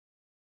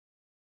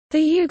The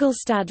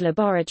Ugelstad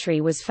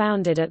Laboratory was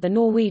founded at the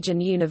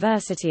Norwegian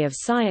University of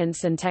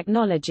Science and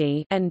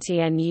Technology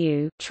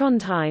 (NTNU),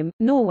 Trondheim,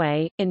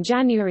 Norway, in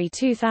January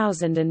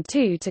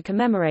 2002 to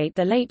commemorate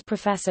the late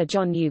Professor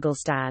John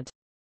Ugelstad.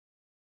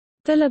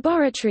 The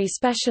laboratory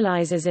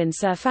specializes in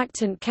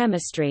surfactant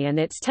chemistry and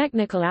its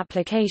technical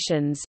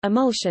applications,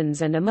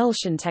 emulsions and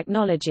emulsion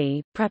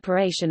technology,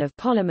 preparation of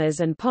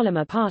polymers and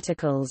polymer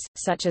particles,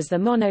 such as the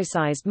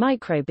monosized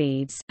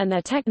microbeads, and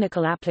their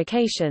technical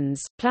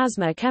applications,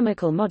 plasma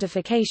chemical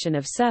modification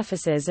of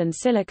surfaces and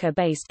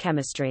silica-based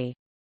chemistry.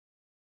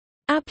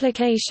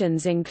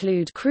 Applications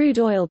include crude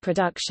oil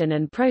production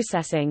and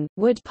processing,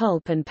 wood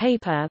pulp and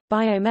paper,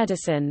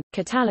 biomedicine,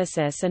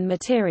 catalysis and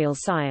material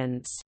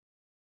science.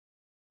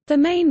 The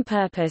main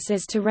purpose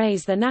is to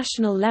raise the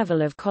national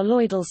level of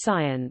colloidal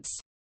science.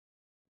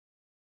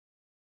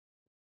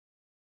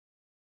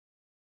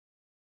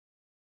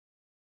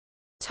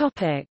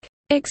 Topic: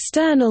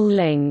 External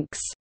links.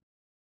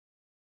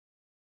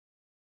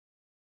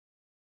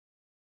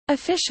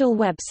 Official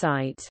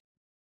website.